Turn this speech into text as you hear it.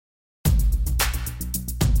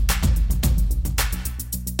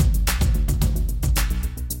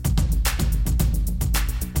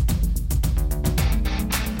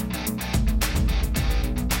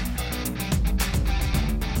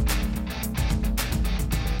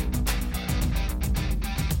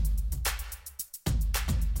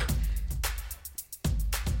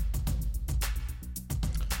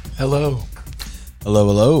Hello. Hello,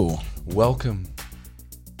 hello. Welcome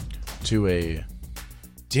to a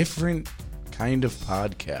different kind of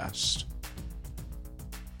podcast.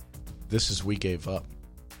 This is We Gave Up.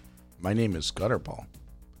 My name is Gutterball.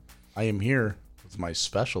 I am here with my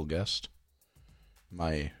special guest,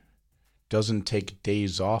 my doesn't take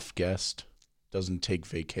days off guest, doesn't take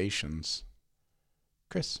vacations,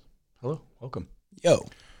 Chris. Hello, welcome. Yo.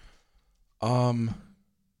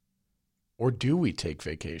 Or do we take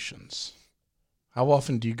vacations? How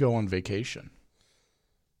often do you go on vacation?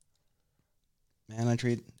 Man, I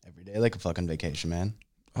treat every day like a fucking vacation, man.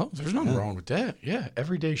 Oh, there's nothing wrong with that. Yeah,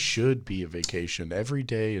 every day should be a vacation. Every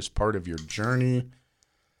day is part of your journey.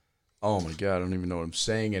 Oh my God, I don't even know what I'm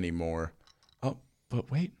saying anymore. Oh, but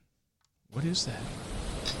wait. What is that?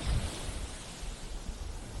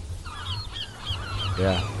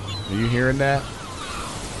 Yeah. Are you hearing that?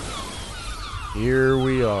 Here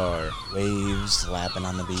we are. Waves lapping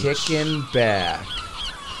on the beach. Kicking back.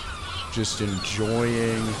 Just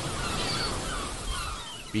enjoying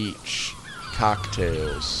beach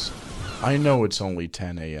cocktails. I know it's only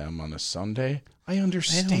 10 a.m. on a Sunday. I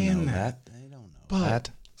understand that. I don't know but that.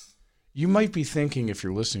 You might be thinking, if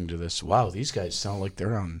you're listening to this, wow, these guys sound like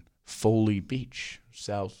they're on Foley Beach,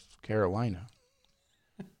 South Carolina.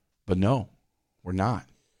 But no, we're not.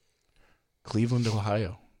 Cleveland,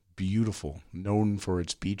 Ohio. Beautiful. Known for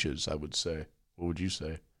its beaches, I would say. What would you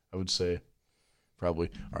say? I would say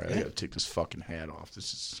probably. All right, I got to take this fucking hat off.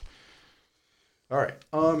 This is... All right.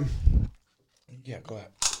 Yeah, go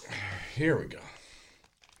ahead. Here we go.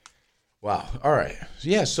 Wow. All right.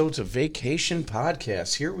 Yeah, so it's a vacation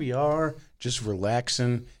podcast. Here we are, just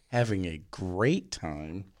relaxing, having a great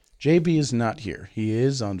time. JB is not here. He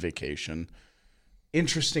is on vacation.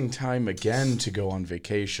 Interesting time again to go on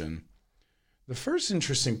vacation. The first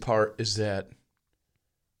interesting part is that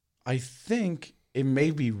I think it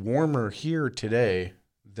may be warmer here today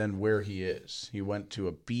than where he is. He went to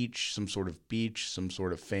a beach, some sort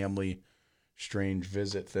of family strange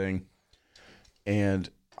visit thing. And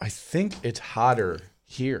I think it's hotter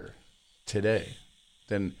here today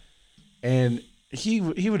than, and he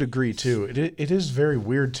would agree too. It is very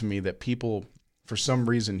weird to me that people, for some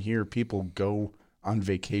reason here, people go on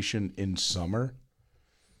vacation in summer.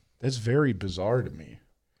 That's very bizarre to me.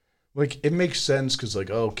 Like, it makes sense because,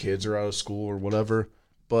 like, oh, kids are out of school or whatever,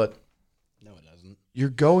 but No, it doesn't. you're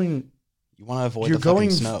going... You want to avoid the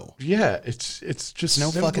fucking snow. Yeah, it's just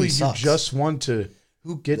snow simply fucking sucks. You just want to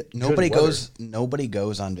get Nobody good weather. Nobody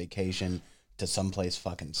goes on vacation to someplace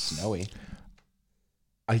fucking snowy.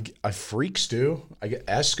 I freaks do. I get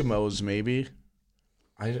Eskimos maybe.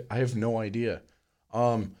 I have no idea.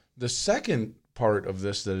 The second part of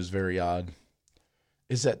this that is very odd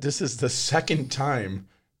is that this is the second time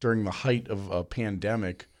during the height of a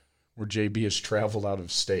pandemic where JB has traveled out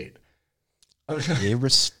of state.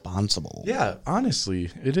 Irresponsible. Yeah,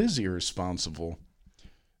 honestly, it is irresponsible.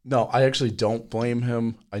 No, I actually don't blame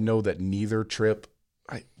him. I know that neither trip,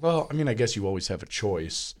 I guess you always have a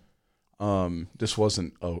choice. This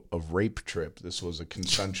wasn't a rape trip. This was a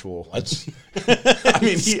consensual. I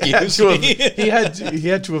mean, he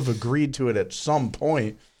had to have agreed to it at some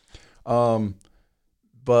point.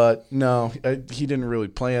 But no, he didn't really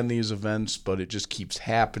plan these events, but it just keeps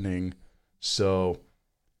happening. So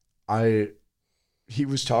he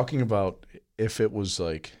was talking about if it was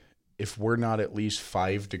like, if we're not at least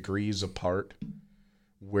 5 degrees apart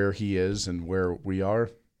where he is and where we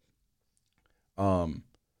are, that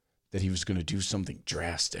he was going to do something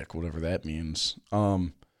drastic, whatever that means.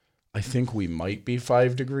 I think we might be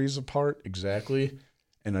 5 degrees apart, exactly.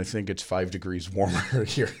 And I think it's 5 degrees warmer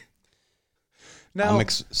here. Now,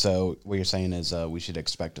 So what you're saying is we should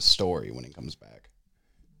expect a story when he comes back.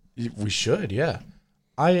 We should, yeah.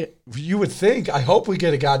 You would think. I hope we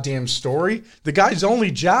get a goddamn story. The guy's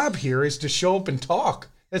only job here is to show up and talk.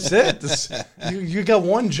 That's it. You got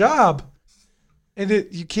one job, and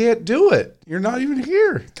you can't do it. You're not even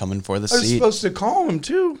here. Coming for the I was seat. supposed to call him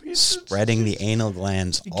too. Spreading the anal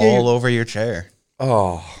glands all over your chair.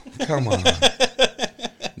 Oh, come on.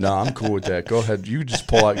 No, I'm cool with that. Go ahead. You just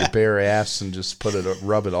pull out your bare ass and just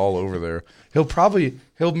rub it all over there.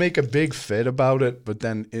 He'll make a big fit about it, but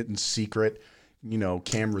then in secret,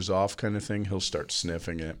 cameras off kind of thing, he'll start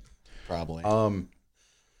sniffing it. Probably.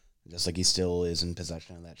 Just like he still is in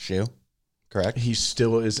possession of that shoe. Correct? He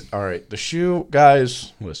still is. All right. The shoe,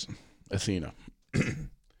 guys, listen, Athena.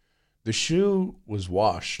 The shoe was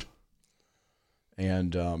washed.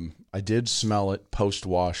 And I did smell it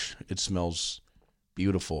post-wash. It smells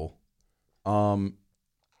beautiful.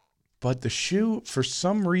 But the shoe, for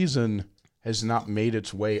some reason, has not made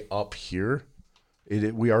its way up here.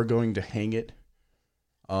 We are going to hang it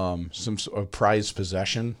some sort of prized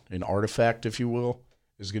possession, an artifact, if you will,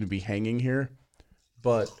 is going to be hanging here.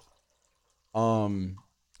 But,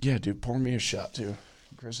 yeah, dude, pour me a shot, too.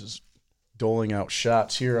 Chris is doling out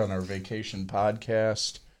shots here on our vacation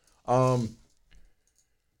podcast. The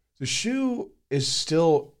shoe is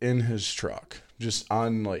still in his truck, just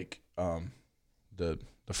on, like, the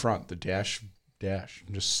front, the dash,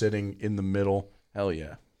 just sitting in the middle. Hell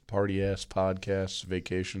yeah. Party-ass podcast,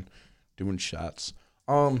 vacation, doing shots.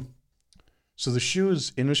 So the shoe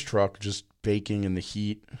is in his truck, just baking in the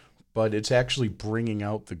heat, but it's actually bringing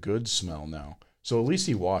out the good smell now. So at least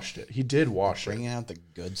he washed it. He did wash Bringing out the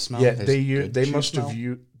good smell? Yeah, There's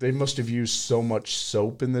they must have used so much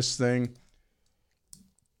soap in this thing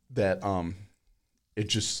that it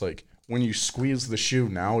just, like, when you squeeze the shoe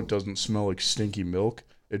now, it doesn't smell like stinky milk.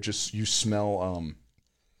 It just, you smell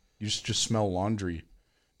you just smell laundry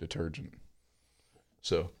detergent.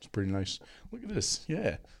 So it's pretty nice. Look at this.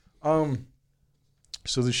 Yeah.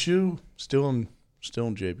 So the shoe still in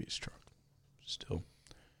JB's truck. Still.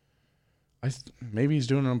 Maybe he's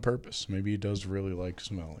doing it on purpose. Maybe he does really like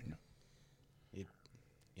smelling it.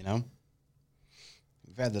 You know,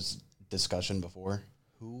 we've had this discussion before.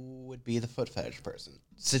 Who would be the foot fetish person?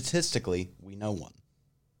 Statistically, we know one.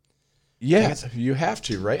 Yeah, you have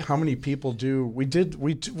to, right? How many people do? We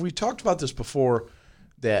talked about this before.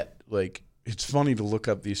 That, like, it's funny to look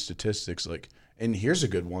up these statistics. Like, and here's a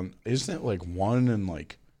good one. Isn't it like 1 in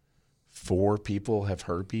like 4 people have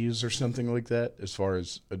herpes or something like that? As far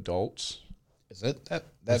as adults, is it that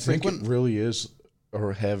I frequent? think it really is,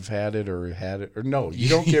 or have had it, or no. You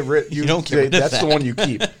don't get rid. You don't get rid of that's that. the one you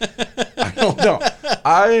keep. I don't know.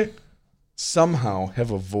 I somehow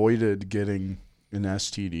have avoided getting an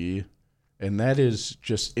STD, and that is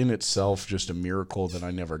just in itself just a miracle that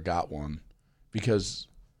I never got one, because,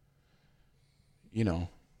 you know,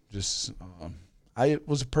 just I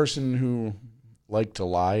was a person who liked to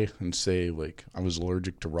lie and say, like, I was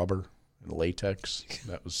allergic to rubber and latex.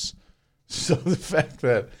 That was so the fact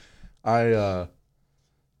that I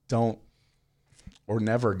don't or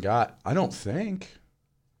never got, I don't think.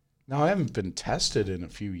 Now, I haven't been tested in a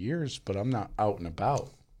few years, but I'm not out and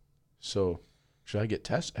about. So should I get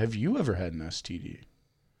tested? Have you ever had an STD?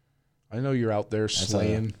 I know you're out there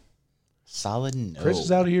slaying. Solid no. Chris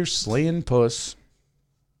is out here slaying puss.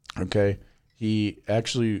 Okay. He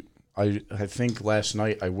actually, I think last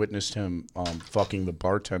night I witnessed him fucking the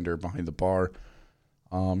bartender behind the bar.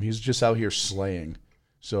 He's just out here slaying.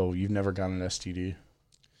 So you've never gotten an STD?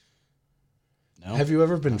 No. Have you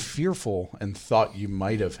ever been fearful and thought you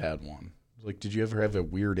might have had one? Like, did you ever have a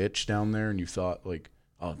weird itch down there and you thought, like,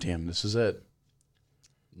 oh, damn, this is it?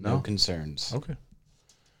 No concerns.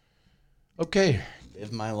 Okay.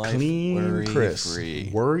 Live my life Clean Chris. worry-free.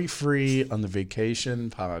 Worry-free on the vacation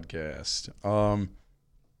podcast.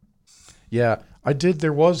 Yeah, I did.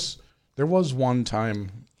 There was one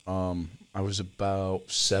time I was about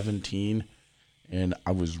 17 and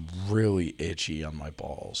I was really itchy on my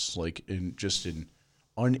balls, like an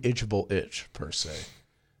unitchable itch per se.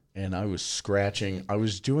 And I was scratching. I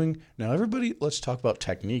was doing, now everybody, let's talk about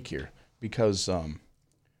technique here, because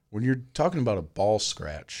when you're talking about a ball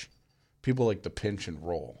scratch, people like to pinch and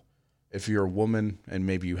roll. If you're a woman and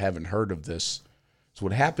maybe you haven't heard of this, so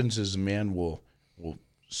what happens is a man will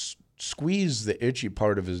squeeze the itchy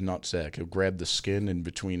part of his nutsack. He'll grab the skin in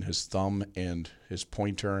between his thumb and his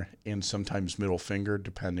pointer and sometimes middle finger,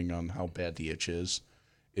 depending on how bad the itch is.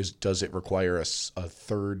 Does it require a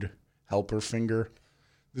third helper finger?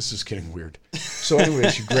 This is getting weird. So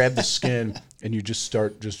anyways, you grab the skin and you just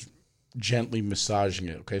start just gently massaging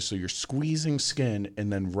it, okay? So you're squeezing skin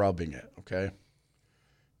and then rubbing it, okay?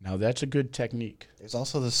 Now that's a good technique. There's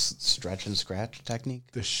also this stretch and scratch technique.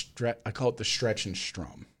 I call it the stretch and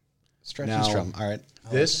strum. Stretch and strum. All right.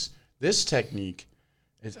 This technique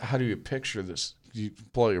is, how do you picture this? You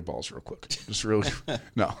pull out your balls real quick. Just really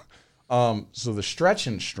no. So the stretch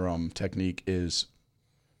and strum technique is,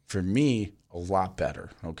 for me, a lot better.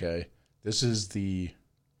 Okay, this is the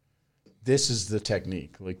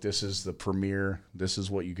technique. Like, this is the premier. This is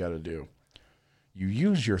what you got to do. You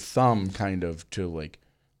use your thumb kind of to, like,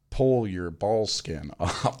 pull your ball skin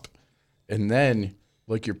up, and then,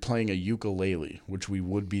 like, you're playing a ukulele, which we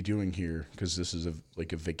would be doing here because this is a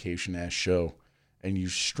vacation ass show, and you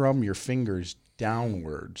strum your fingers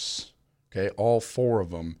downwards. Okay, all 4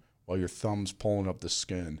 of them, while your thumb's pulling up the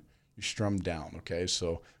skin. You strum down. Okay,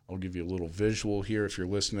 so I'll give you a little visual here if you're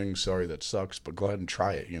listening. Sorry that sucks, but go ahead and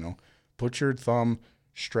try it. Put your thumb,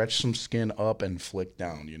 stretch some skin up, and flick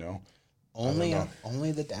down. Only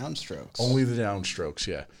the downstrokes. Only the downstrokes,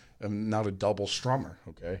 yeah. I'm not a double strummer,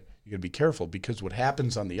 okay? You got to be careful, because what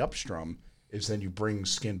happens on the upstrum is then you bring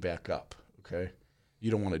skin back up, okay?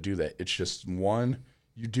 You don't want to do that. It's just one.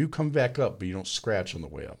 You do come back up, but you don't scratch on the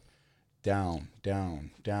way up. Down,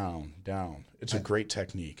 down, down, down. It's a great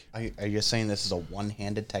technique. Are you saying this is a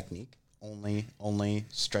one-handed technique? Only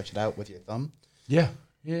stretch it out with your thumb? Yeah,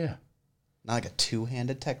 yeah. Not like a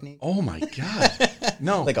two-handed technique? Oh, my God.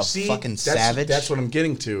 No. Like a fucking savage? That's what I'm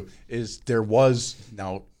getting to, is there was,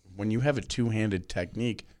 now, when you have a two-handed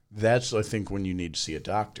technique, that's, I think, when you need to see a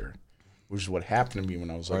doctor, which is what happened to me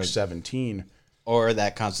when I was like 17. Or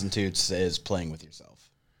that constitutes as playing with yourself.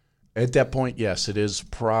 At that point, yes, it is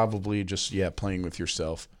probably just, playing with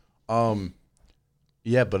yourself.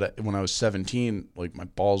 Yeah, but when I was 17, like, my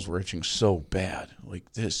balls were itching so bad.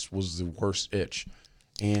 Like, this was the worst itch.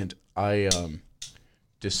 And I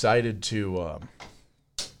decided to,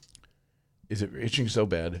 is it itching so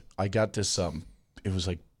bad? I got this, it was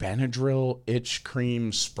like Benadryl itch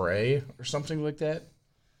cream spray or something like that.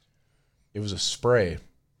 It was a spray.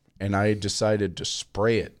 And I decided to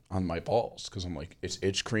spray it on my balls because I'm like, it's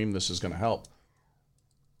itch cream. This is going to help.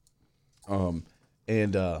 I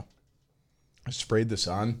sprayed this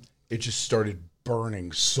on. It just started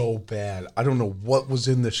burning so bad. I don't know what was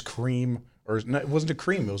in this cream. Or no, it wasn't a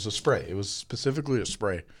cream. It was a spray. It was specifically a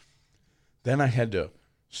spray. Then I had to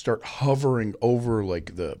start hovering over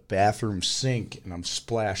like the bathroom sink, and I'm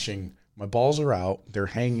splashing. My balls are out. They're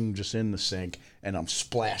hanging just in the sink, and I'm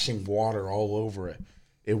splashing water all over it.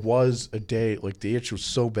 It was a day, like the itch was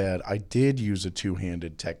so bad, I did use a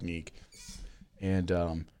two-handed technique. And,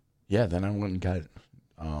 then I went and got,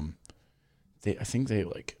 I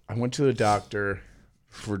went to the doctor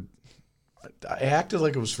I acted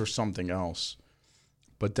like it was for something else.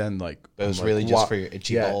 But then, like. But it was really just for your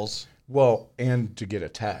itchy balls? Well, and to get a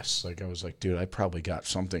test. Like, I was like, dude, I probably got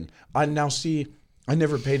something. I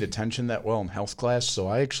never paid attention that well in health class, so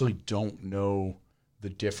I actually don't know the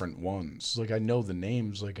different ones. Like, I know the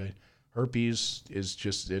names. Like, herpes is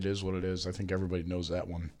just, it is what it is. I think everybody knows that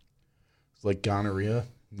one. Like gonorrhea,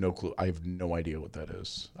 no clue. I have no idea what that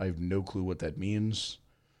is. I have no clue what that means.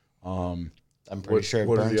 I'm pretty sure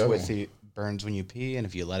it burns when you pee, and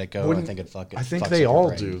if you let it go, I think it fucking. I think they all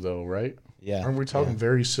do, though, right? Yeah. Aren't we talking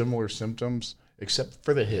very similar symptoms, except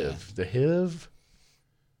for the HIV? Yeah. The HIV,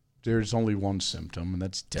 there's only one symptom, and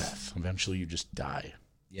that's death. Eventually, you just die.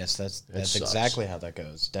 Yes, that's exactly how that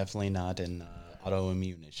goes. Definitely not an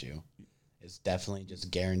autoimmune issue. It's definitely just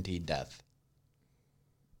guaranteed death.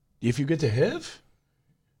 If you get the HIV?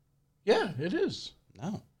 Yeah, it is.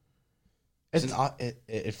 No. It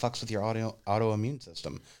fucks with your autoimmune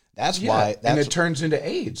system. That's why. And it turns into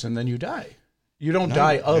AIDS, and then you die. You don't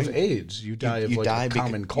die of AIDS. You die of a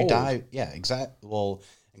common cold. Exactly. Well,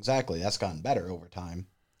 exactly. That's gotten better over time.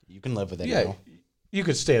 You can live with it now. You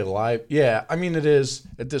could stay alive. Yeah, I mean, it is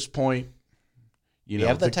at this point. You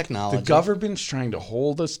have the technology. The government's trying to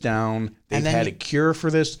hold us down. They've had a cure for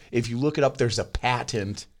this. If you look it up, there's a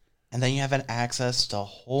patent. And then you have access to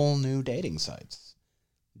whole new dating sites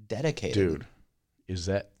dedicated. Dude, is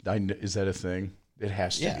that a thing? It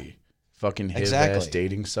has to be. Fucking HIV-ass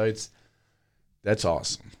dating sites. That's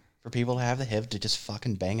awesome. For people to have the HIV to just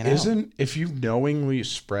fucking bang it out. If you knowingly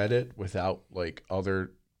spread it without like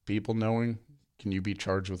other people knowing, can you be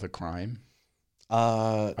charged with a crime?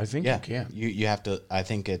 I think you can. You have to. I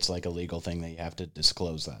think it's like a legal thing that you have to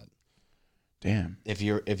disclose that. Damn. If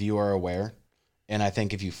you are aware, and I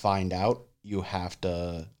think if you find out, you have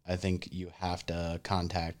to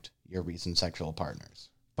contact your recent sexual partners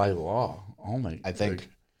by law. Oh my! I think.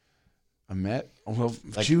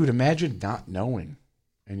 Dude, imagine not knowing,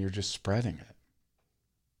 and you're just spreading it.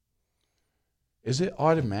 Is it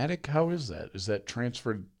automatic? How is that? Is that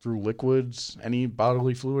transferred through liquids, any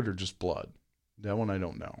bodily fluid, or just blood? That one I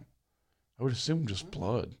don't know. I would assume just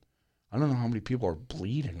blood. I don't know how many people are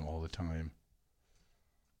bleeding all the time.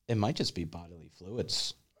 It might just be bodily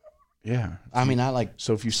fluids. Yeah. I mean, I like...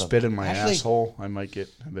 So if you spit in my asshole, I might get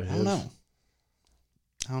the HIV. I don't know.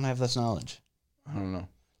 I don't have this knowledge. I don't know.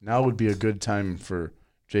 Now would be a good time for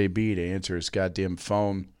JB to answer his goddamn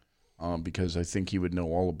phone because I think he would know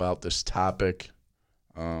all about this topic.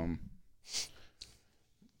 Hey,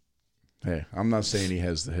 I'm not saying he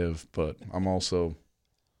has the HIV, but I'm also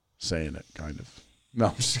saying it, kind of. No,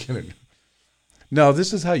 I'm just kidding. No,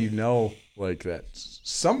 this is how you know, like, that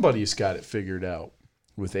somebody's got it figured out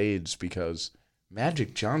with AIDS because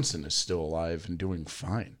Magic Johnson is still alive and doing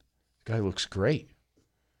fine. The guy looks great.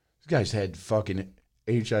 This guy's had fucking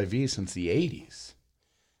HIV since the 80s.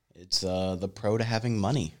 It's the pro to having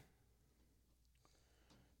money.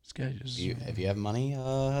 This guy just... If you have money...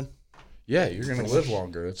 yeah, you're going to live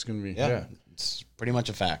longer. It's going to be... Yeah, it's pretty much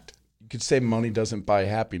a fact. could say money doesn't buy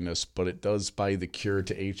happiness, but it does buy the cure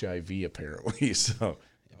to HIV, apparently. So,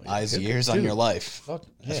 buys years on your life. Fuck,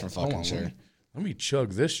 That's for fucking sure. Let me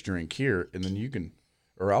chug this drink here, and then you can,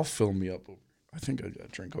 or I'll fill me up. I think I got a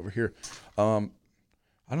drink over here. I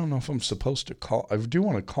don't know if I'm supposed to call. I do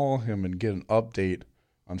want to call him and get an update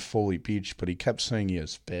on Foley Beach, but he kept saying he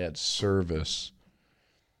has bad service.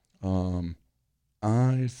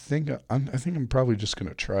 I think I'm probably just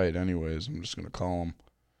gonna try it anyways. I'm just gonna call him.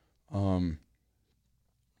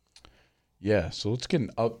 Yeah. So let's get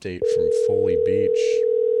an update from Foley Beach.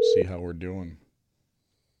 See how we're doing.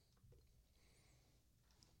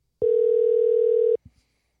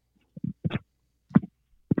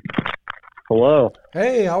 Hello.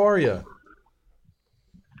 Hey, how are you?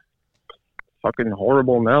 Fucking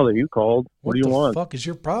horrible now that you called. What do you want? What the fuck is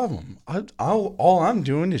your problem? All I'm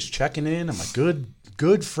doing is checking in. I'm a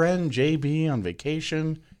good friend, JB, on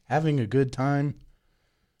vacation, having a good time.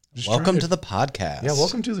 Welcome to the podcast. Yeah,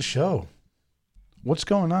 welcome to the show. What's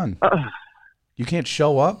going on? You can't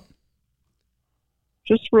show up?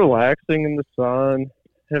 Just relaxing in the sun,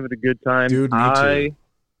 having a good time. Dude, me too. I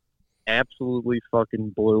absolutely fucking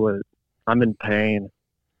blew it. I'm in pain.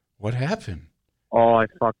 What happened? Oh, I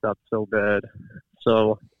fucked up so bad.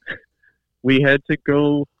 So we had to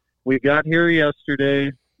go. We got here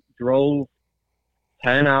yesterday, drove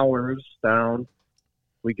 10 hours down.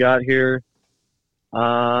 We got here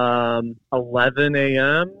 11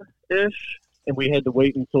 a.m.-ish, and we had to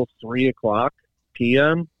wait until 3 o'clock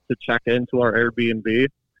p.m. to check into our Airbnb.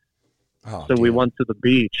 Oh, so we went to the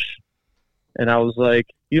beach, and I was like,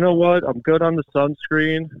 you know what? I'm good on the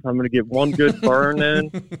sunscreen. I'm going to get one good burn in,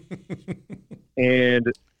 and,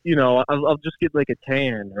 you know, I'll just get like a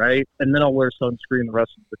tan, right? And then I'll wear sunscreen the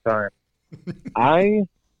rest of the time.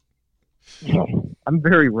 I'm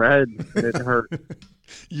very red, and it hurt.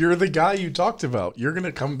 You're the guy you talked about. You're going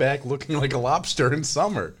to come back looking like a lobster in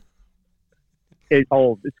summer. It's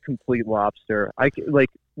complete lobster.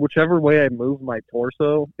 Whichever way I move my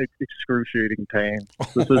torso, it's excruciating pain.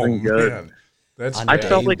 This isn't good. Man. That's I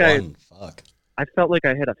felt like Fuck. I felt like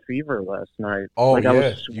I had a fever last night. Oh, like yeah. I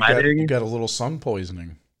was sweating. You got a little sun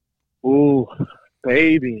poisoning. Ooh,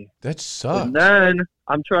 baby. That sucks. And then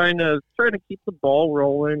I'm trying to keep the ball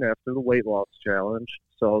rolling after the weight loss challenge.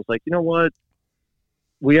 So I was like, you know what?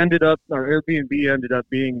 Our Airbnb ended up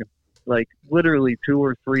being like literally 2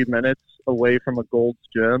 or 3 minutes away from a Gold's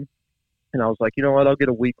Gym. And I was like, you know what? I'll get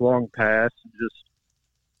a week-long pass and just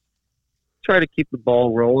try to keep the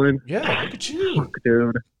ball rolling. Yeah, look at you. Fuck,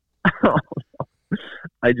 dude.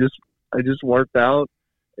 I just worked out.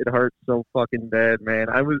 It hurt so fucking bad, man.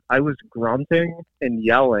 I was grunting and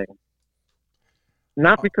yelling.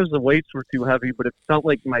 Not because the weights were too heavy, but it felt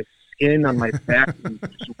like my skin on my back was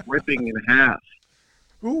just ripping in half.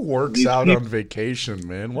 Who works out on vacation,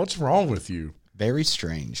 man? What's wrong with you? Very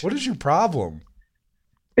strange. What is your problem?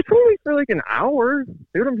 It's only for like an hour.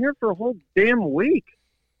 Dude, I'm here for a whole damn week.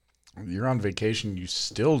 You're on vacation. You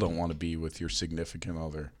still don't want to be with your significant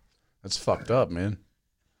other. That's fucked up, man.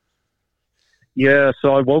 Yeah,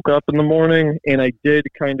 so I woke up in the morning, and I did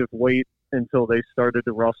kind of wait until they started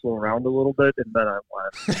to rustle around a little bit, and then I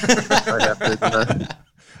left. I have to admit.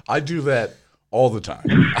 I do that all the time.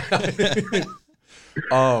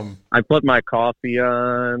 I put my coffee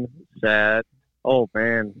on, sat. Oh,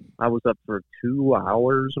 man, I was up for 2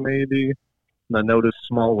 hours maybe. And I noticed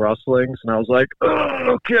small rustlings, and I was like,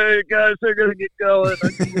 oh, okay, guys, I got to get going. I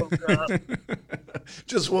just woke up.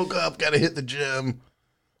 Just woke up, got to hit the gym.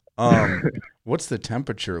 What's the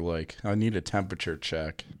temperature like? I need a temperature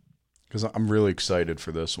check because I'm really excited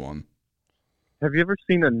for this one. Have you ever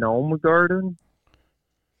seen a gnome garden?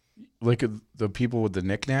 Like the people with the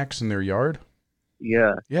knickknacks in their yard?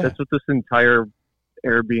 Yeah. Yeah. That's what this entire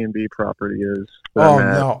Airbnb property is. Oh,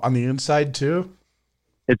 no. On the inside, too?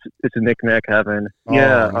 It's a knickknack heaven. Oh,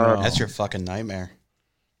 yeah. no. That's your fucking nightmare.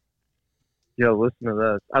 Yeah, listen to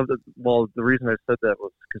this. The reason I said that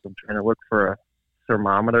was because I'm trying to look for a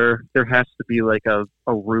thermometer. There has to be like a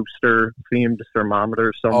rooster-themed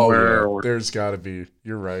thermometer somewhere. Oh, yeah. Or there's got to be.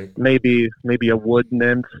 You're right. maybe a wood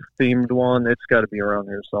nymph-themed one. It's got to be around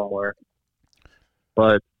here somewhere.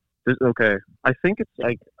 But, okay. I think it's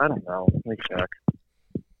like, I don't know. Let me check.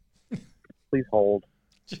 Please hold.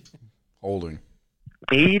 Holding.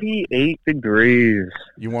 88 degrees.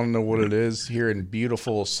 You want to know what it is here in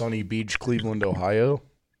beautiful sunny beach, Cleveland, Ohio?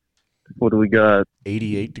 What do we got?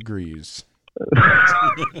 88 degrees.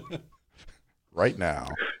 Right now.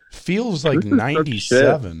 Feels like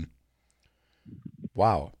 97.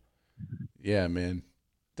 Wow. Yeah, man.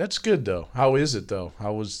 That's good, though. How is it, though?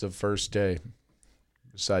 How was the first day?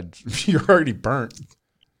 Besides, you're already burnt.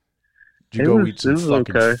 Did you go eat it some was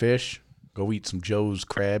fucking okay. fish? Go eat some Joe's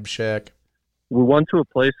Crab Shack? We went to a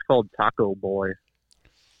place called Taco Boy.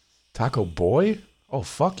 Taco Boy? Oh,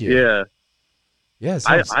 fuck yeah. Yeah. Yeah, it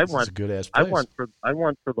I sounds, I it's went a good-ass I place. went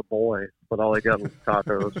for the boy, but all I got was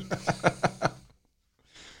tacos.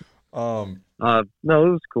 No, it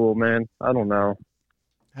was cool, man. I don't know.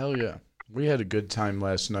 Hell yeah. We had a good time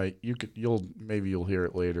last night. Maybe you'll hear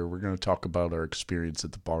it later. We're going to talk about our experience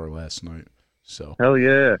at the bar last night. So, Hell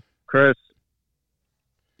yeah, Chris.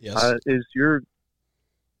 Yes.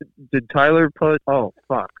 Did Tyler put? Oh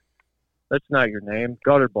fuck, that's not your name.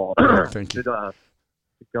 Gutterball. thank you. Did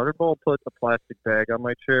Gutterball put a plastic bag on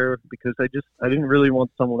my chair because I didn't really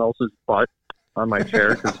want someone else's butt on my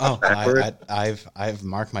chair. Oh, I've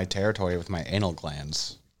marked my territory with my anal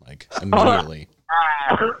glands, like, immediately.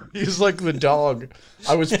 He's like the dog.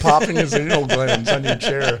 I was popping his anal glands on your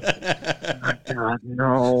chair. God,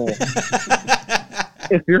 no.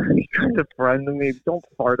 If you're any kind of friend to me, don't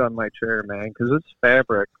fart on my chair, man, because it's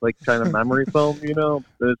fabric, like kind of memory foam, you know?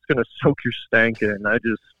 It's going to soak your stank in.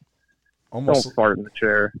 Almost. Don't fart in the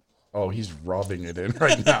chair. Oh, he's rubbing it in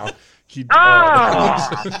right now. That's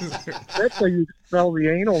how you expel the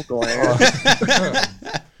anal gland.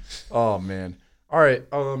 Oh, man. All right.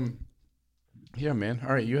 Yeah, man.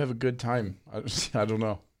 All right. You have a good time. I don't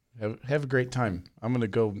know. Have a great time. I'm going to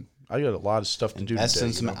go. I got a lot of stuff to do Invest today.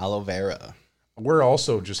 in some aloe vera. We're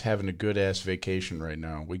also just having a good-ass vacation right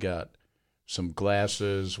now. We got some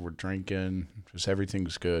glasses. We're drinking. Just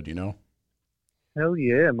everything's good, you know? Hell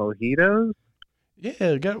yeah, mojitos?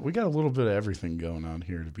 Yeah, we got a little bit of everything going on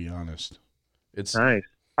here, to be honest. It's nice.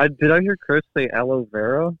 Did I hear Chris say aloe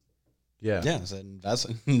vera? Yeah. Yeah, so invest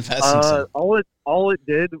in some. All it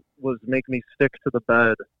did was make me stick to the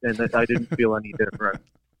bed, and I didn't feel any different.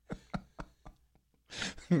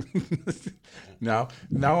 Now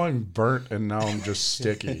I'm burnt, and now I'm just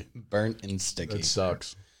sticky. Burnt and sticky. It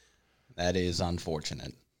sucks. That is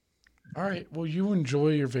unfortunate. All right. Well, you enjoy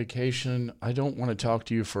your vacation. I don't want to talk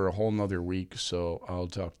to you for a whole nother week, so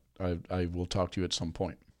I will talk to you at some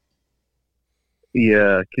point.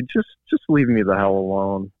 Yeah, just leave me the hell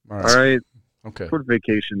alone. All right? Okay. That's what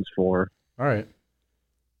vacation's for. All right.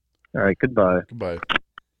 All right, goodbye. Goodbye.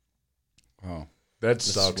 Oh, that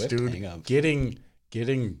sucks, dude.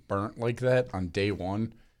 Getting burnt like that on day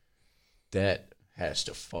one, that has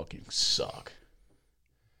to fucking suck.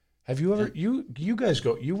 Have you ever you guys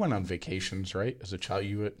you went on vacations, right? As a child,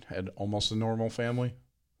 you had almost a normal family.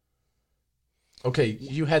 Okay,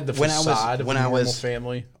 you had the facade of a normal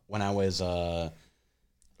family. When I was a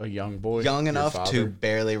young boy, young enough to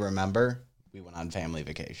barely remember, we went on family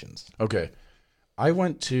vacations. Okay, I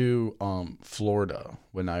went to Florida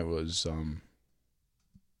when I was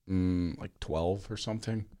like 12 or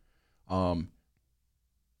something. The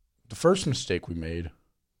first mistake we made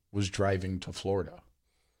was driving to Florida.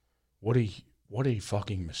 What a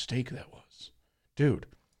fucking mistake that was, dude.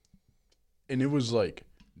 And it was like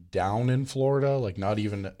down in Florida, like not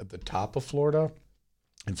even at the top of Florida.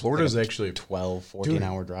 And Florida is actually a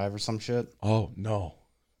 14-hour drive or some shit. Oh, no.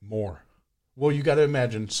 More. Well, you got to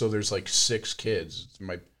imagine, so there's like 6 kids.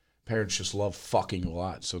 My parents just love fucking a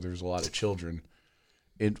lot, so there's a lot of children.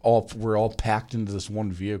 We're all packed into this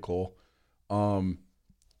one vehicle. It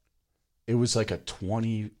was like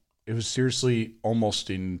it was seriously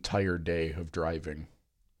almost an entire day of driving.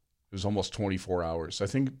 It was almost 24 hours. I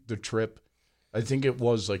think it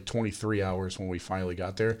was like 23 hours when we finally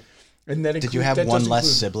got there. And then did you have one less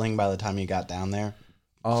sibling by the time you got down there?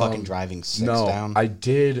 Fucking driving 6 down? I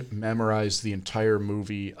did memorize the entire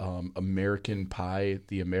movie, American Pie,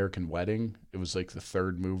 The American Wedding. It was like the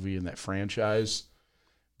 3rd movie in that franchise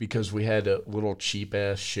because we had a little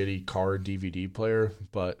cheap-ass, shitty car DVD player,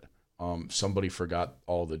 but somebody forgot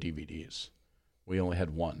all the DVDs. We only had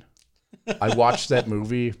one. I watched that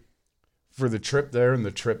movie for the trip there and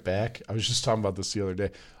the trip back. I was just talking about this the other day.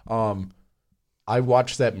 I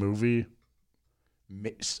watched that movie,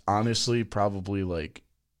 honestly, probably like,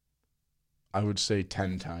 I would say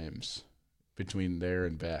 10 times between there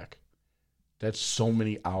and back. That's so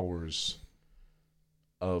many hours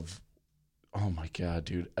of, oh my God,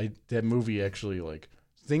 dude. That movie actually, like,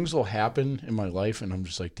 things will happen in my life, and I'm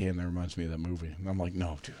just like, damn, that reminds me of that movie. And I'm like,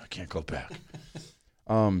 no, dude, I can't go back.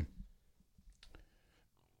 When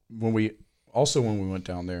we went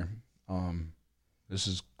down there, this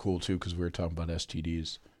is cool too because we were talking about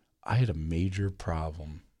STDs. I had a major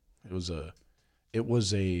problem. It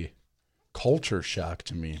was a culture shock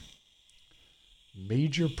to me.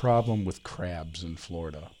 Major problem with crabs in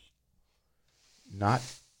Florida. Not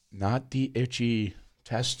the itchy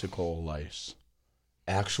testicle lice.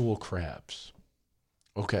 Actual crabs.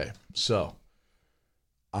 Okay, so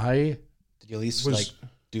I Did you at least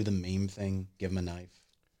do the meme thing? Give him a knife?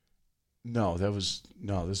 No,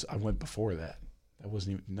 I went before that. That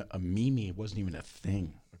wasn't even a meme. Wasn't even a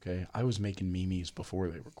thing. Okay, I was making memes before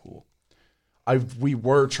they were cool. We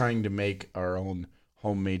were trying to make our own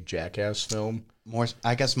homemade Jackass film.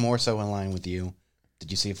 I guess more so in line with you. Did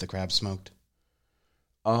you see if the crab smoked?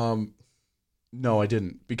 No, I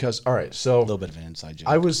didn't, because all right, so a little bit of an inside joke.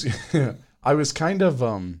 I was kind of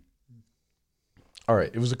all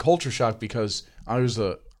right. It was a culture shock because I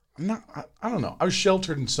don't know. I was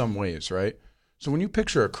sheltered in some ways, right? So when you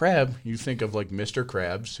picture a crab, you think of like Mr.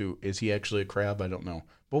 Krabs. Who is he actually a crab? I don't know.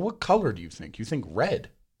 But what color do you think? You think red,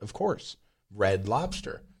 of course. Red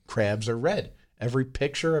lobster. Crabs are red. Every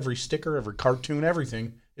picture, every sticker, every cartoon,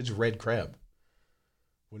 everything, it's red crab.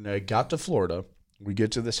 When I got to Florida, we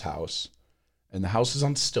get to this house, and the house is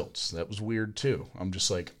on stilts. That was weird too. I'm just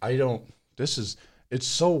like, it's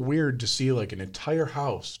so weird to see like an entire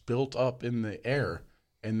house built up in the air,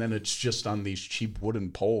 and then it's just on these cheap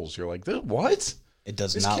wooden poles. You're like, what? It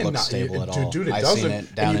does not look stable at all. Dude, it I've doesn't. seen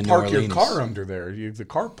it down and in you park New your Orleans. car under there, the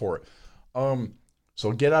carport.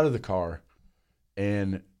 So I get out of the car,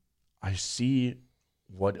 and I see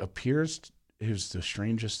what appears is the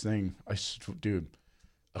strangest thing. Dude,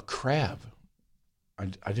 a crab.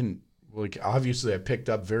 I didn't, like, obviously I picked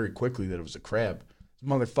up very quickly that it was a crab. This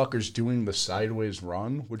motherfucker's doing the sideways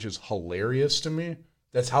run, which is hilarious to me.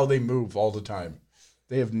 That's how they move all the time.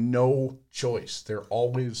 They have no choice. They're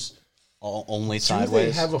always only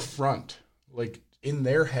sideways. They have a front. Like, in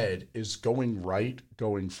their head is going right,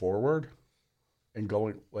 going forward, and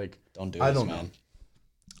going, like, Don't do I this, don't man. know.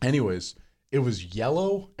 Anyways, it was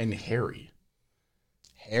yellow and hairy.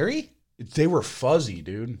 Hairy? They were fuzzy,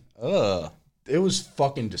 dude. Ugh. It was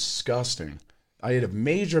fucking disgusting. I had a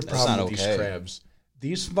major problem with these crabs.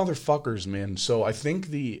 These motherfuckers, man. So I think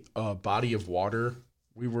the body of water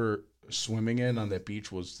we were swimming in on that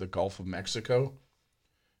beach was the Gulf of Mexico.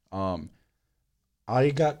 I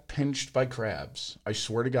got pinched by crabs. I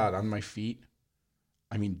swear to God, on my feet.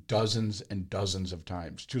 I mean, dozens and dozens of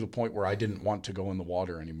times, to the point where I didn't want to go in the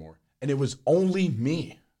water anymore. And it was only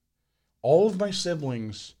me. All of my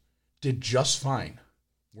siblings did just fine.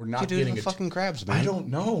 We're not getting the fucking crabs, man. I don't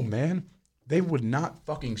know, man. They would not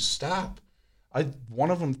fucking stop.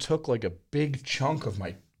 One of them took like a big chunk of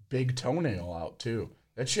my big toenail out too.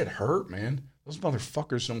 That shit hurt, man. Those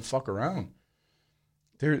motherfuckers don't fuck around.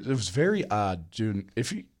 It was very odd, dude.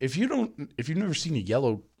 If you've never seen a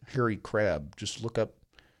yellow hairy crab, just look up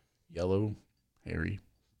yellow hairy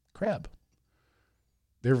crab.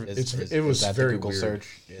 It was that very the Google weird.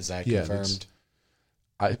 search? Is that confirmed?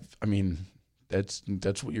 I mean, that's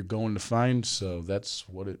what you're going to find. So that's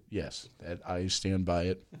what it. Yes, that I stand by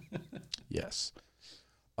it. Yes.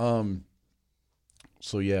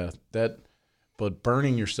 So yeah, that. But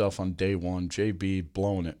burning yourself on day one, JB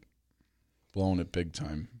blowing it big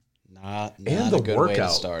time. Not and a the good workout. way to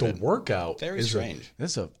start The workout Very strange.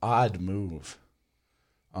 That's an odd move.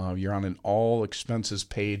 You're on an all expenses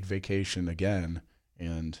paid vacation again,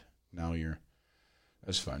 and now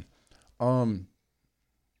that's fine.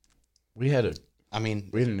 We had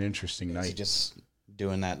an interesting night. Just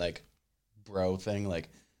doing that like bro thing, like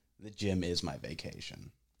the gym is my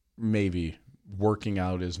vacation. Maybe working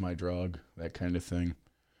out is my drug, that kind of thing.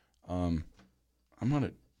 I'm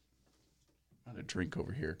on a drink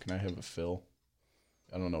over here. Can I have a fill?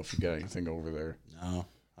 I don't know if you got anything over there. No.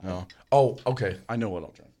 Oh, okay. I know what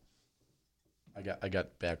I'll drink. I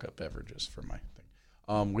got backup beverages for my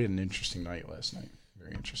thing. We had an interesting night last night.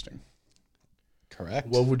 Very interesting. Correct.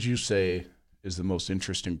 What would you say is the most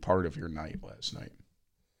interesting part of your night last night?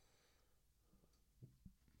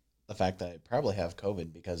 The fact that I probably have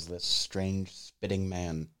COVID because this strange spitting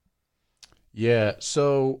man. Yeah.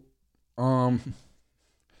 So,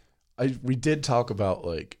 we did talk about,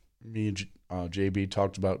 like, me and JB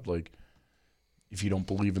talked about, like, if you don't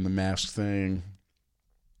believe in the mask thing.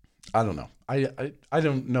 I don't know. I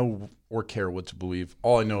don't know or care what to believe.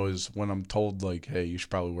 All I know is when I'm told, like, hey, you should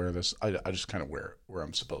probably wear this, I just kind of wear it where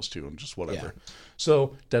I'm supposed to and just whatever. Yeah.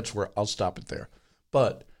 So that's where I'll stop it there.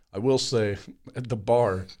 But I will say at the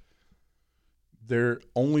bar, their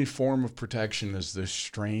only form of protection is this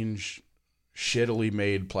strange, shittily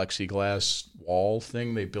made plexiglass wall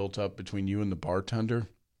thing they built up between you and the bartender.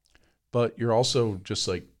 But you're also just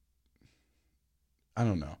like, I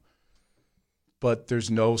don't know. But there's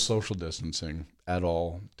no social distancing at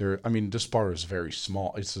all. This bar is very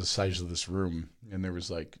small. It's the size of this room, and there was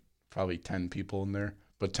like probably 10 people in there.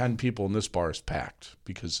 But 10 people in this bar is packed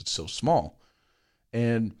because it's so small.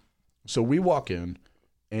 And so we walk in,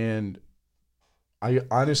 and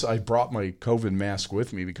I brought my COVID mask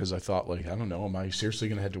with me because I thought, like, I don't know, am I seriously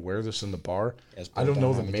going to have to wear this in the bar? Yes, I don't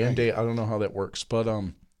know the have a mandate. drink. I don't know how that works. But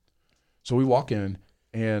so we walk in,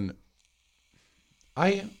 and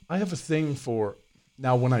I have a thing for,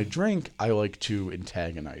 now when I drink, I like to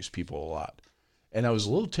antagonize people a lot. And I was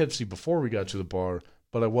a little tipsy before we got to the bar,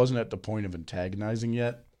 but I wasn't at the point of antagonizing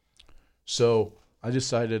yet. So I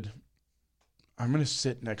decided I'm going to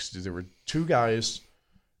sit next to, there were two guys,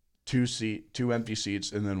 two empty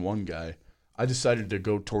seats, and then one guy. I decided to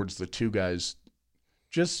go towards the two guys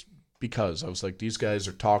just because I was like, these guys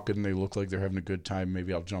are talking. They look like they're having a good time.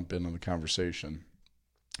 Maybe I'll jump in on the conversation.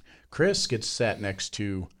 Chris gets sat next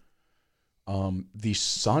to the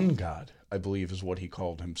sun god, I believe is what he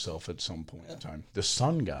called himself at some point in time. The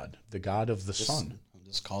sun god, the god of the sun.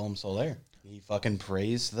 Just call him Solaire. He fucking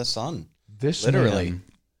praised the sun. This literally. man,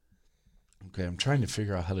 okay, I'm trying to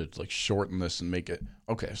figure out how to like shorten this and make it.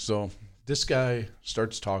 Okay, so this guy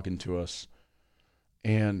starts talking to us,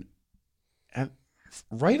 and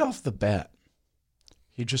right off the bat,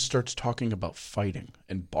 he just starts talking about fighting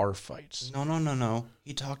and bar fights. No.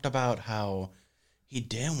 He talked about how he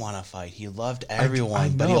didn't want to fight. He loved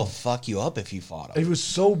everyone, but he'll fuck you up if you fought him. It was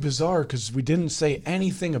so bizarre because we didn't say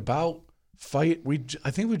anything about fight.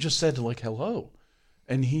 I think we just said like hello,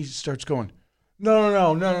 and he starts going,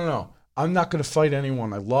 no. I'm not going to fight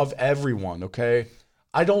anyone. I love everyone, okay?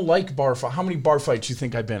 I don't like bar fights. How many bar fights you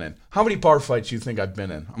think I've been in? How many bar fights you think I've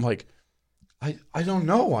been in? I'm like, I don't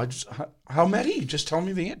know. How many? Just tell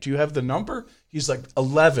me the answer. Do you have the number? He's like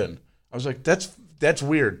 11. I was like, that's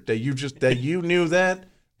weird. That you knew that.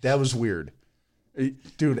 That was weird,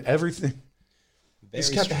 dude. Everything. This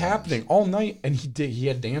kept happening all night, and he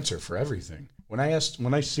had an answer for everything. When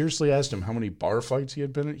I seriously asked him how many bar fights he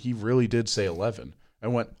had been in, he really did say 11. I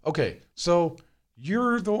went, okay, so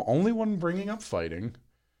you're the only one bringing up fighting.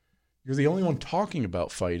 You're the only one talking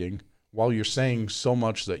about fighting while you're saying so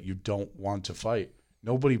much that you don't want to fight.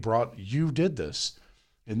 You did this.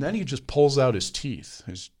 And then he just pulls out his teeth,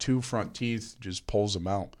 his two front teeth, just pulls them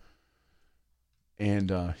out.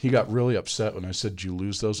 And he got really upset when I said, did you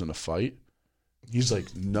lose those in a fight? He's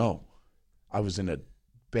like, no. I was in a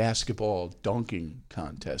basketball dunking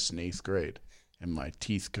contest in 8th grade, and my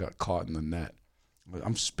teeth got caught in the net.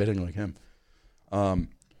 I'm spitting like him. And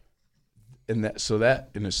that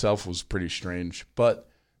in itself was pretty strange. But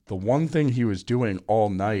the one thing he was doing all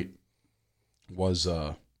night was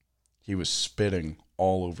he was spitting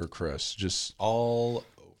all over Chris. Just all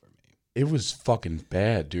over me. It was fucking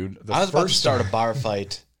bad, dude. I was about to start a bar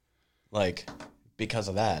fight, like, because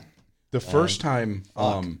of that. The first time,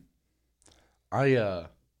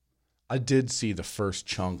 I did see the first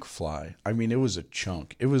chunk fly. I mean, it was a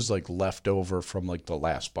chunk. It was like leftover from like the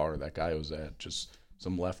last bar that guy was at. Just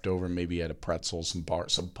some leftover. Maybe he had a pretzel, some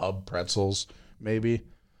pub pretzels, maybe.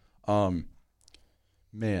 Man,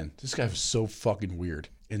 this guy was so fucking weird.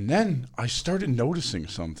 And then I started noticing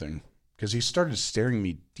something because he started staring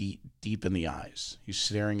me deep in the eyes. He's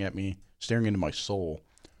staring at me, staring into my soul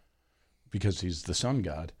because he's the sun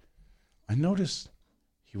god. I noticed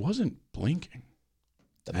he wasn't blinking.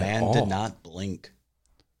 The man did not blink.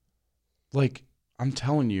 Like, I'm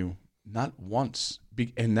telling you, not once.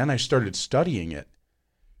 And then I started studying it.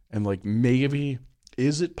 And like, maybe,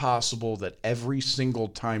 is it possible that every single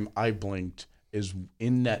time I blinked is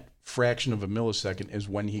in that fraction of a millisecond is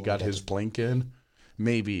when he got his blink in?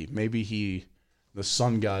 Maybe the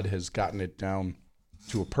sun god has gotten it down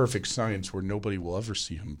to a perfect science where nobody will ever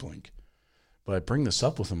see him blink. But I bring this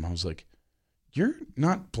up with him. I was like, you're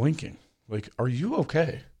not blinking. Like, are you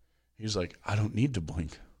okay? He's like, I don't need to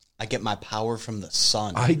blink. I get my power from the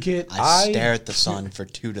sun. I stare at the sun for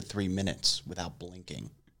 2 to 3 minutes without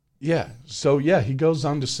blinking. Yeah. So, yeah, he goes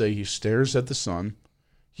on to say he stares at the sun.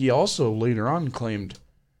 He also later on claimed,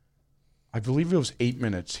 I believe it was 8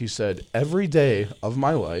 minutes. He said, every day of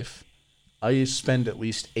my life, I spend at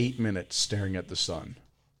least 8 minutes staring at the sun.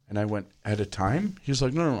 And I went, at a time? He was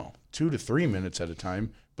like, no. 2 to 3 minutes at a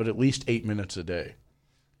time, but at least 8 minutes a day.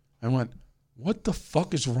 I went, what the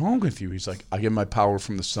fuck is wrong with you? He's like, I get my power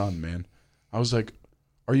from the sun, man. I was like,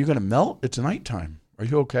 are you going to melt? It's nighttime. Are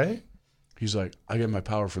you okay? He's like, I get my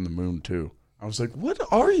power from the moon, too. I was like, what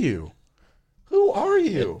are you? Who are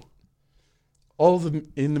you?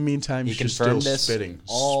 In the meantime, he's just still spitting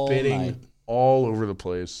all over the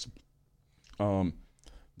place.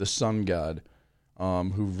 The sun god,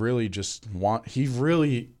 who really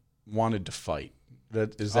wanted to fight.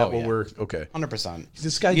 Is that what we're okay? 100%.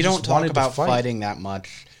 This guy, you don't talk about fighting that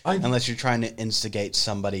much unless you're trying to instigate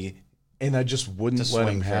somebody. And I just wouldn't let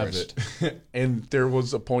him have it. And there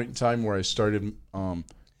was a point in time where I started talking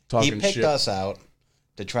shit. He picked us out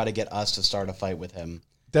to try to get us to start a fight with him.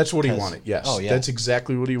 That's what he wanted. Yes. Oh, yeah. That's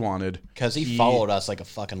exactly what he wanted. Because he followed us like a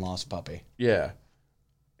fucking lost puppy. Yeah.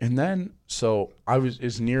 And then, so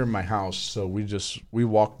it's near my house, so we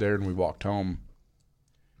walked there and we walked home,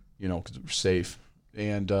 you know, because we're safe.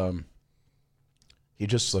 And he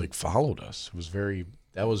just like followed us.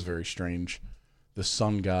 That was very strange. The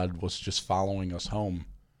sun god was just following us home.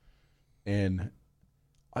 And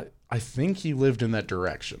I think he lived in that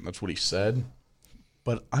direction. That's what he said.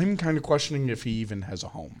 But I'm kind of questioning if he even has a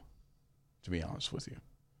home, to be honest with you.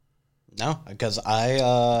 No, because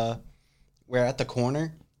we're at the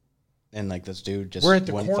corner, and like this dude just we're at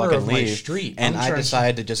the wouldn't corner fucking of my leave, street, and I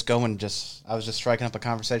decided to just go and I was just striking up a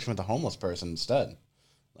conversation with a homeless person instead.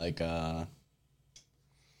 Like,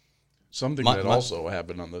 something that also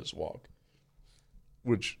happened on this walk,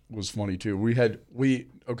 which was funny too.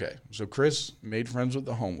 Okay, so Chris made friends with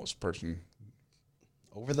the homeless person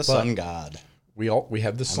over the sun god. We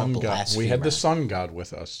had the sun god. We had the sun god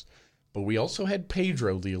with us, but we also had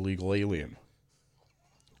Pedro, the illegal alien.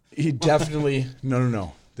 He definitely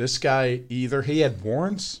no. This guy, either he had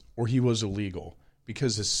warrants or he was illegal.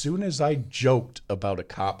 Because as soon as I joked about a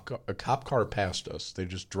cop car passed us, they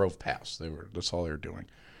just drove past. That's all they were doing.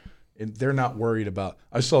 And they're not worried about.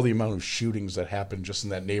 I saw the amount of shootings that happened just in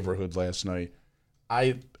that neighborhood last night.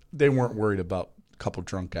 They weren't worried about a couple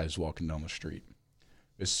drunk guys walking down the street.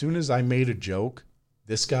 As soon as I made a joke,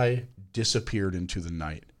 this guy disappeared into the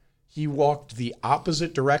night. He walked the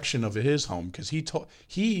opposite direction of his home because he,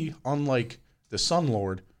 unlike the Sun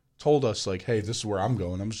Lord, told us like, "Hey, this is where I'm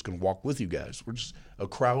going. I'm just going to walk with you guys." We're just a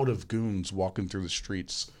crowd of goons walking through the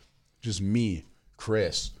streets. Just me,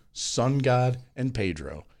 Chris, Sun God, and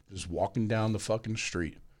Pedro just walking down the fucking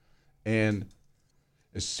street. And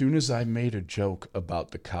as soon as I made a joke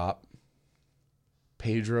about the cop,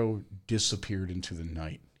 Pedro disappeared into the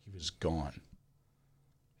night. He was gone.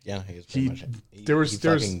 Yeah, he was pretty much.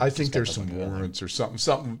 I think there's some warrants or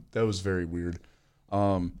something that was very weird.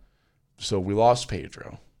 So we lost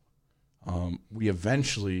Pedro. We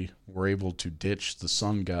eventually were able to ditch the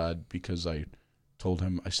sun god because I told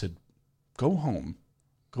him, I said, go home,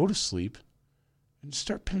 go to sleep, and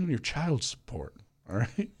start paying your child support. All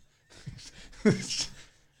right.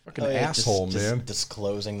 Fucking asshole, man.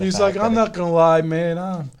 Disclosing the He's fact like, I'm not gonna lie, man.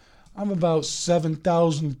 I'm about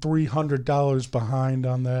 $7,300 behind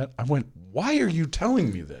on that. I went, why are you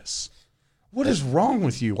telling me this? What is wrong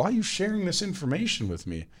with you? Why are you sharing this information with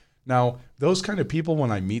me? Now, those kind of people, when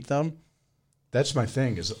I meet them, that's my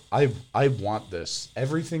thing. Is I want this.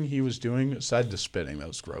 Everything he was doing, aside the spitting, that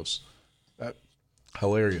was gross.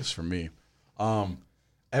 Hilarious for me.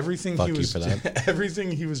 Everything Fuck he you was for that.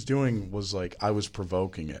 everything he was doing was like I was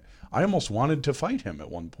provoking it. I almost wanted to fight him at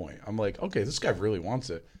one point. I'm like, okay, this guy really wants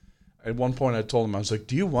it. At one point, I told him, I was like,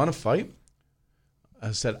 "Do you want to fight?"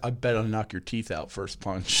 I said, "I bet I'll knock your teeth out first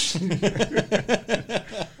punch."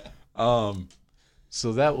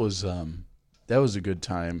 So that was a good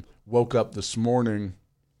time. Woke up this morning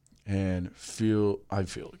and I feel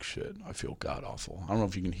like shit. I feel god awful. I don't know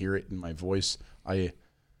if you can hear it in my voice. I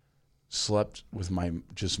slept with my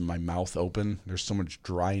mouth open. There's so much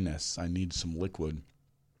dryness. I need some liquid.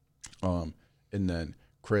 And then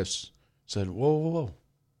Chris said, "Whoa.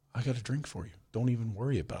 I got a drink for you. Don't even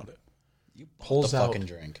worry about it." You pulls out fucking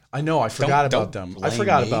drink. I know. I forgot about them. I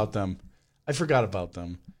forgot me. about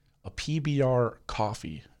them. A PBR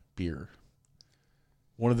coffee beer.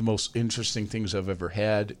 One of the most interesting things I've ever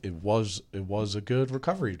had. It was a good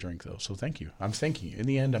recovery drink, though. So thank you. I'm thanking you. In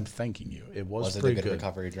the end, I'm thanking you. It was pretty a good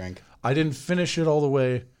recovery drink? I didn't finish it all the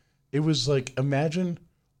way. It was like, imagine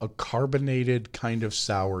a carbonated kind of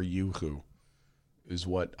sour Yoo-hoo is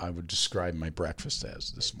what I would describe my breakfast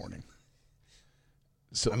as this morning.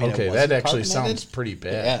 So, okay, that actually sounds pretty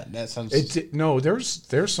bad. Yeah, that sounds... No, there's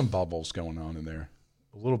some bubbles going on in there.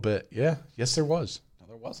 A little bit. Yeah. Yes, there was. No,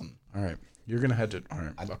 there wasn't. All right. You're going to have to... All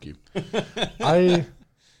right, fuck you. I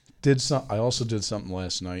also did something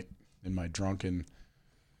last night in my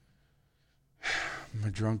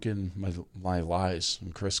lies,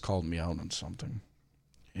 and Chris called me out on something.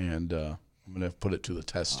 And I'm going to put it to the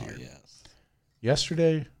test here. Yes.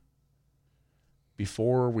 Yesterday,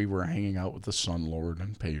 before we were hanging out with the Sun Lord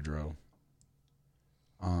and Pedro,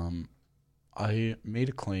 I made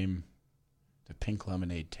a claim that pink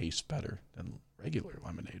lemonade tastes better than regular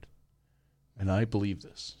lemonade. And I believe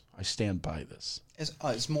this. I stand by this.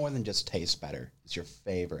 It's more than just tastes better. It's your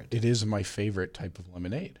favorite. It is my favorite type of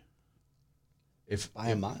lemonade.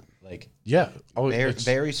 Yeah.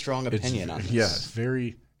 Very strong opinion on this. Yeah,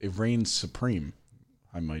 it reigns supreme,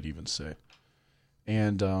 I might even say.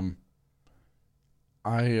 And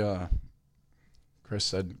Chris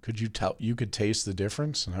said, you could taste the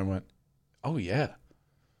difference? And I went, oh, yeah,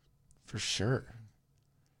 for sure.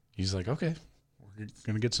 He's like, okay, we're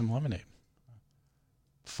going to get some lemonade.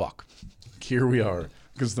 Fuck. Here we are.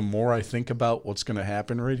 Because the more I think about what's going to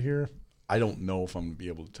happen right here, I don't know if I'm going to be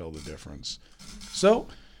able to tell the difference. So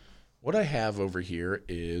what I have over here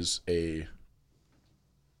is a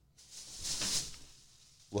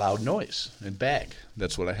loud noise and bag.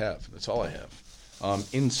 That's what I have. That's all I have.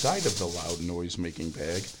 Inside of the loud noise making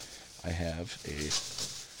bag, I have a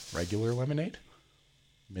regular lemonade,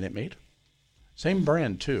 Minute Maid. Same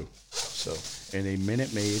brand too. So, and a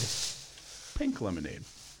Minute Maid pink lemonade.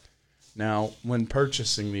 Now, when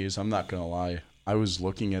purchasing these, I'm not going to lie, I was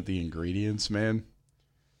looking at the ingredients, man.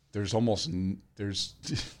 They're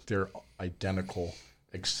identical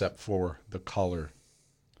except for the color.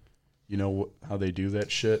 You know how they do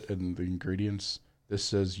that shit and the ingredients? This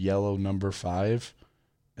says yellow number 5,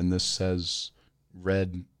 and this says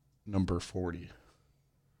red number 40.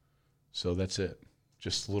 So that's it.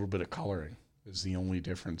 Just a little bit of coloring is the only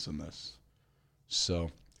difference in this. So,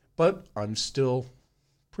 but I'm still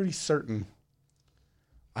pretty certain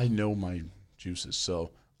I know my juices.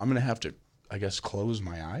 So I'm going to have to, I guess, close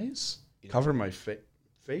my eyes, cover my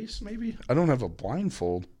face maybe. I don't have a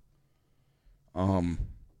blindfold. I don't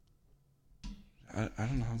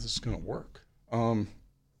know how this is going to work. Or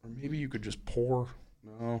maybe you could just pour.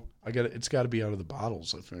 No, it's got to be out of the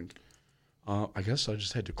bottles, I think. I guess I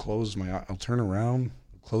just had to close my eye. I'll turn around,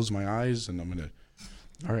 close my eyes, and I'm going to.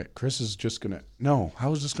 All right, Chris is just going to. No,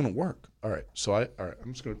 how is this going to work? All right,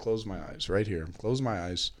 I'm just going to close my eyes right here. Close my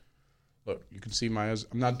eyes. Look, you can see my eyes.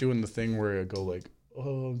 I'm not doing the thing where I go like,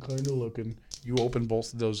 oh, I'm kind of looking. You open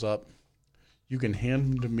both of those up. You can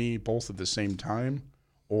hand them to me both at the same time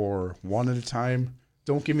or one at a time.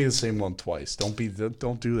 Don't give me the same one twice. Don't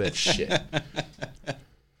do that shit.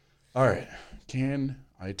 All right. Can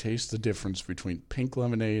I taste the difference between pink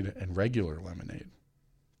lemonade and regular lemonade?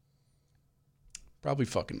 Probably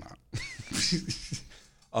fucking not.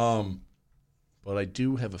 But I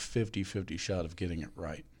do have a 50-50 shot of getting it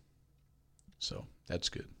right. So that's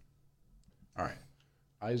good. All right.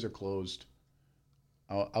 Eyes are closed.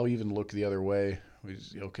 I'll even look the other way.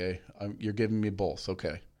 Okay. You're giving me both.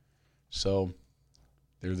 Okay. So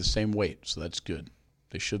they're the same weight, so that's good.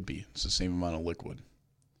 They should be. It's the same amount of liquid.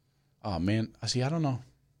 Oh, man. I don't know.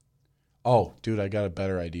 Oh, dude, I got a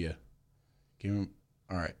better idea. All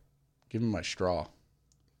right. Give him my straw.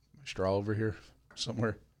 My straw over here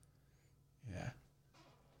somewhere. Yeah.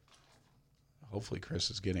 Hopefully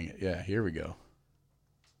Chris is getting it. Yeah, here we go.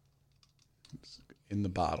 It's in the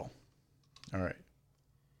bottle. All right.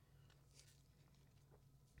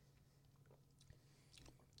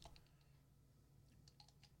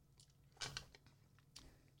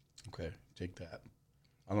 Okay, take that.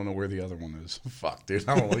 I don't know where the other one is. Fuck, dude.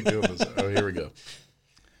 I don't like doing this. Oh, here we go.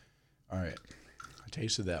 All right. I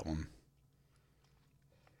tasted that one.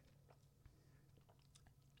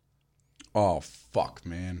 Oh, fuck,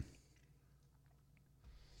 man.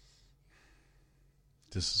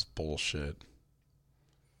 This is bullshit.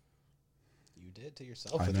 You did to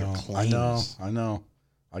yourself with your claims. I know.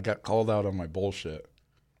 I got called out on my bullshit.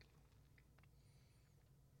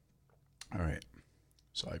 All right.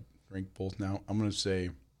 So I drink both now. I'm going to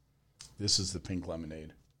say this is the pink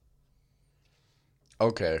lemonade.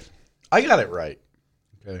 Okay. I got it right.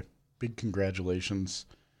 Okay. Big congratulations.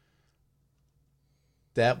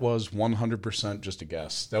 That was 100% just a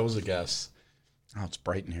guess. That was a guess. Oh, it's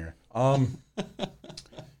bright in here.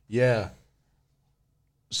 Yeah.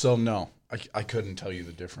 So, no, I couldn't tell you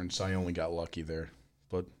the difference. I only got lucky there.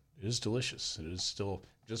 But it is delicious. It is still,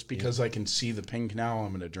 just because I can see the pink now, I'm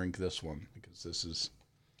going to drink this one. Because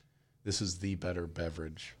this is the better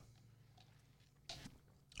beverage.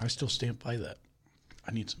 I still stand by that.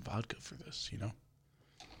 I need some vodka for this, you know?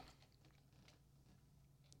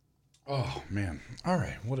 Oh, man. All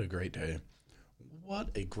right. What a great day. What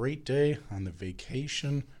a great day on the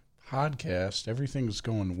vacation podcast. Everything's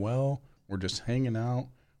going well. We're just hanging out.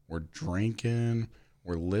 We're drinking.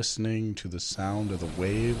 We're listening to the sound of the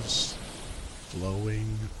waves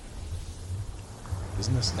flowing.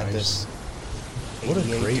 Isn't this nice? This What a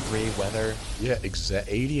great degree weather. Yeah,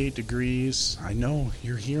 88 degrees. I know.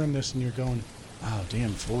 You're hearing this and you're going, wow,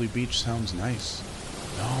 damn, Foley Beach sounds nice.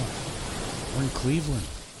 No. We're in Cleveland.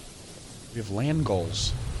 We have land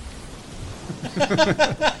goals.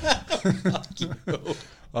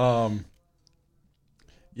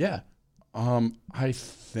 Yeah. I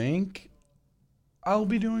think I'll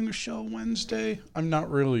be doing a show Wednesday. I'm not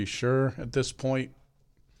really sure at this point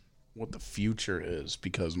what the future is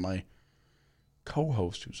because my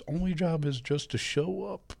co-host, whose only job is just to show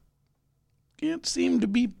up, can't seem to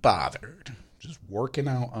be bothered. Just working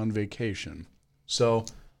out on vacation. So,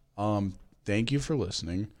 thank you for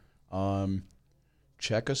listening.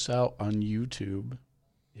 Check us out on YouTube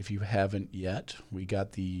if you haven't yet. We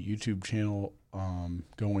got the YouTube channel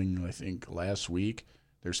going, I think, last week.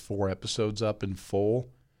 There's 4 episodes up in full.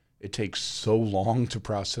 It takes so long to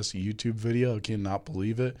process a YouTube video. I cannot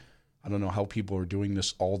believe it. I don't know how people are doing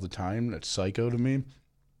this all the time. That's psycho to me.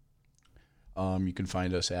 You can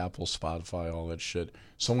find us Apple, Spotify, all that shit.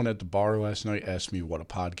 Someone at the bar last night asked me what a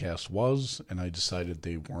podcast was, and I decided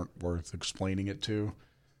they weren't worth explaining it to.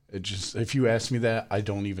 It just, if you ask me that, I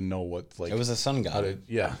don't even know what, like... It was a sun god.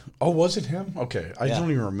 Yeah. Oh, was it him? Okay. I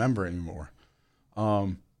don't even remember anymore.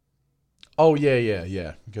 Oh,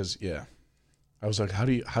 yeah. Because, yeah. I was like, how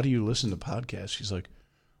do you listen to podcasts? She's like,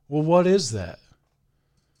 well, what is that?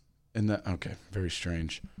 And that, okay, very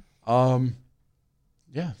strange.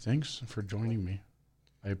 Yeah, thanks for joining me.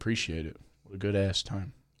 I appreciate it. What a good ass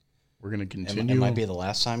time. We're going to continue. It might be the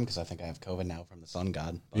last time because I think I have COVID now from the sun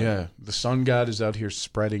god. But... Yeah, the sun god is out here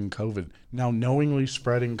spreading COVID. Now, knowingly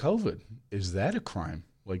spreading COVID, is that a crime?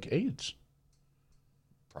 Like AIDS?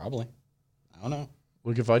 Probably. I don't know.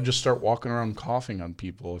 Like if I just start walking around coughing on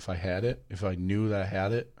people, if I had it, if I knew that I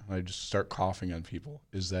had it, and I just start coughing on people,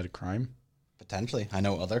 is that a crime? Potentially. I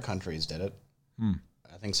know other countries did it.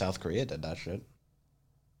 I think South Korea did that shit.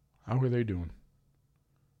 How are they doing?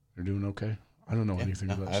 They're doing okay? I don't know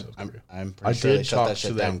anything about South Korea. I'm pretty sure they shut that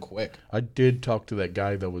shit down quick. I did talk to that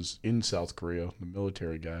guy that was in South Korea, the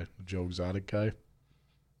military guy, the Joe Exotic guy.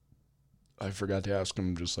 I forgot to ask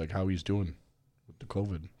him just like how he's doing with the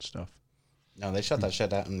COVID stuff. No, they shut that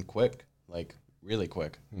shit down quick. Like, really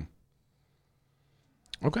quick.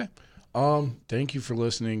 Okay. Thank you for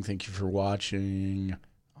listening. Thank you for watching.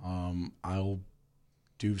 I'll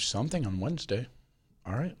do something on Wednesday.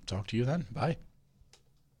 All right. Talk to you then. Bye.